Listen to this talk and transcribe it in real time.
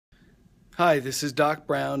Hi, this is Doc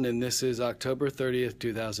Brown, and this is October 30th,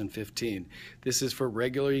 2015. This is for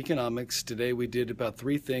regular economics. Today we did about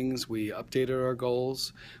three things. We updated our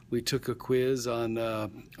goals. We took a quiz on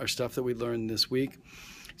our stuff that we learned this week.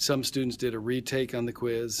 Some students did a retake on the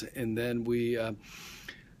quiz, and then we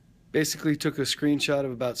basically took a screenshot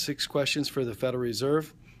of about 6 questions for the Federal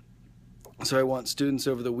Reserve. So I want students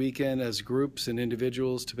over the weekend as groups and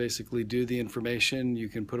individuals to basically do the information. You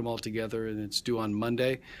can put them all together, and it's due on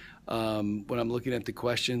Monday. When I'm looking at the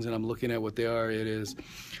questions and I'm looking at what they are, it is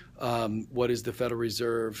what is the Federal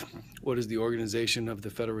Reserve? What is the organization of the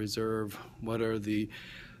Federal Reserve? What are the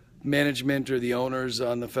management or the owners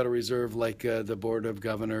on the Federal Reserve, like the Board of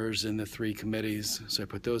Governors and the 3 committees? So I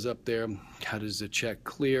put those up there. How does the check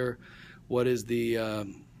clear? What is the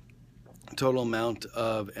total amount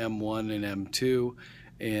of M1 and M2,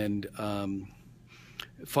 and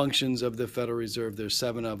functions of the Federal Reserve? There's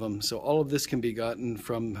 7 of them. So all of this can be gotten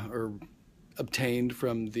from or obtained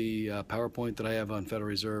from the PowerPoint that I have on Federal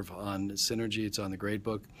Reserve on Synergy. It's on the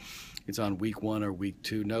gradebook. It's on week 1 or week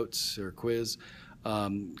 2 notes or quiz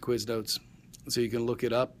notes. So you can look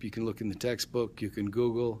it up. You can look in the textbook. You can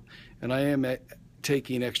Google. And I am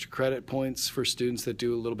taking extra credit points for students that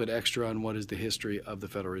do a little bit extra on what is the history of the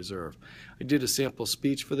Federal Reserve. I did a sample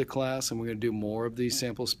speech for the class, and we're going to do more of these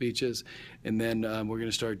sample speeches. And then we're going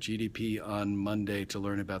to start GDP on Monday to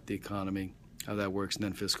learn about the economy, how that works, and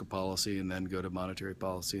then fiscal policy, and then go to monetary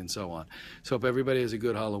policy and so on. So hope everybody has a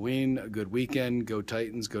good Halloween, a good weekend. Go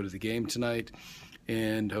Titans, go to the game tonight,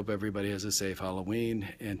 and hope everybody has a safe Halloween,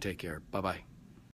 and take care. Bye-bye.